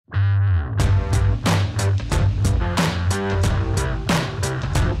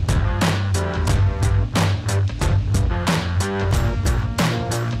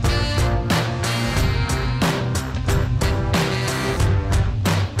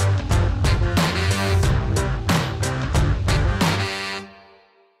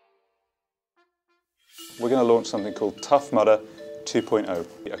going to launch something called Tough Mudder 2.0,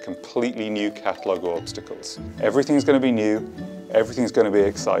 a completely new catalogue of obstacles. Everything's going to be new, everything's going to be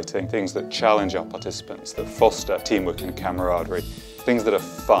exciting, things that challenge our participants, that foster teamwork and camaraderie, things that are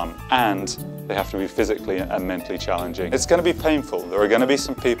fun, and they have to be physically and mentally challenging. It's going to be painful. There are going to be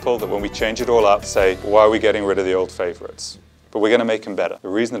some people that when we change it all up say, why are we getting rid of the old favourites? But we're going to make them better. The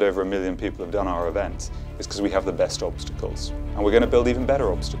reason that over 1 million people have done our event is because we have the best obstacles. And we're going to build even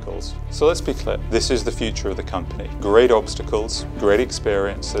better obstacles. So let's be clear, this is the future of the company. Great obstacles, great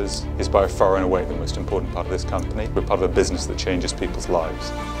experiences is by far and away the most important part of this company. We're part of a business that changes people's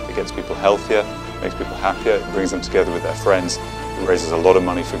lives. It gets people healthier, makes people happier, it brings them together with their friends. It raises a lot of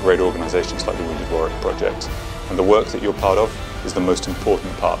money for great organisations like the Wounded Warrior Project. And the work that you're part of is the most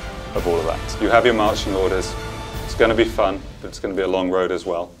important part of all of that. You have your marching orders. It's going to be fun, but it's going to be a long road as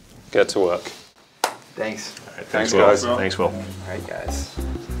well. Get to work. Thanks. All right, Thanks, guys. Thanks, Will. All right, guys.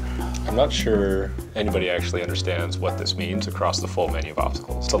 I'm not sure anybody actually understands what this means across the full menu of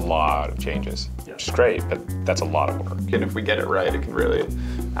obstacles. It's a lot of changes, which is great, but that's a lot of work. And if we get it right, it can really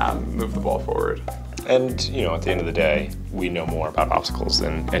move the ball forward. And, you know, at the end of the day, we know more about obstacles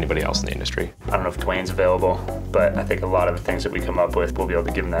than anybody else in the industry. I don't know if Dwayne's available, but I think a lot of the things that we come up with, we'll be able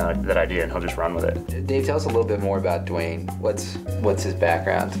to give him that idea and he'll just run with it. Dave, tell us a little bit more about Dwayne. What's his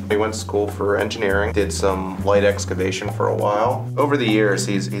background? He went to school for engineering, did some light excavation for a while. Over the years,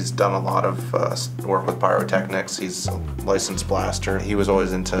 he's done a lot of work with pyrotechnics. He's a licensed blaster. He was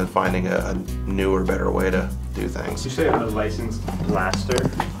always into finding a newer, better way to do things. You say I'm a licensed blaster?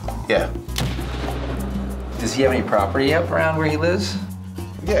 Yeah. Does he have any property up around where he lives?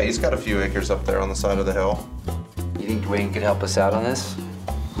 Yeah, he's got a few acres up there on the side of the hill. You think Dwayne could help us out on this?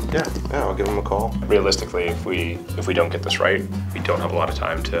 Yeah, I'll give him a call. Realistically, if we don't get this right, we don't have a lot of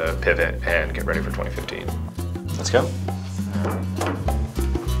time to pivot and get ready for 2015. Let's go.